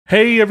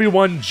Hey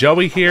everyone,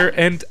 Joey here,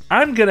 and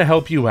I'm gonna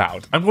help you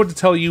out. I'm going to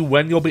tell you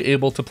when you'll be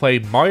able to play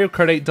Mario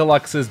Kart 8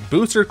 Deluxe's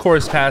Booster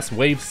Course Pass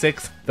Wave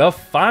 6, the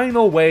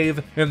final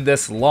wave in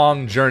this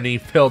long journey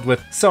filled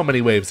with so many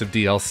waves of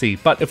DLC.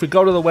 But if we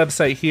go to the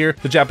website here,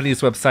 the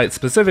Japanese website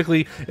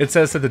specifically, it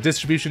says that the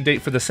distribution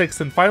date for the 6th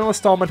and final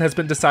installment has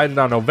been decided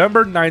on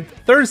November 9th,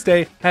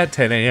 Thursday at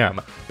 10 a.m.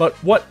 But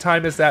what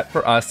time is that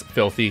for us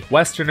filthy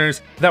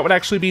Westerners? That would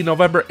actually be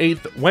November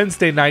 8th,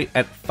 Wednesday night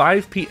at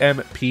 5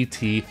 p.m.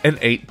 PT and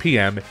 8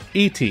 p.m.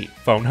 ET.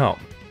 Phone home.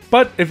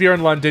 But if you're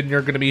in London,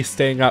 you're going to be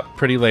staying up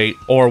pretty late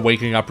or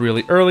waking up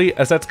really early,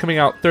 as that's coming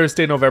out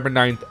Thursday, November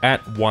 9th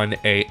at 1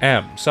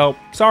 a.m. So,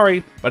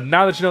 sorry, but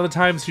now that you know the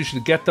times, you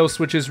should get those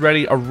Switches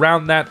ready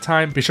around that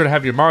time. Be sure to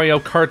have your Mario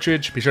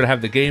cartridge, be sure to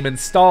have the game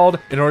installed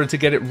in order to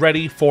get it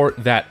ready for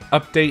that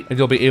update, and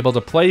you'll be able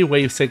to play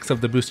Wave 6 of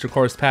the Booster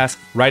Course Pass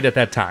right at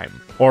that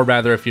time. Or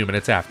rather, a few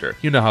minutes after.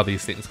 You know how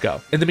these things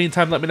go. In the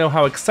meantime, let me know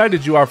how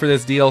excited you are for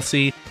this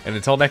DLC, and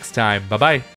until next time, bye-bye.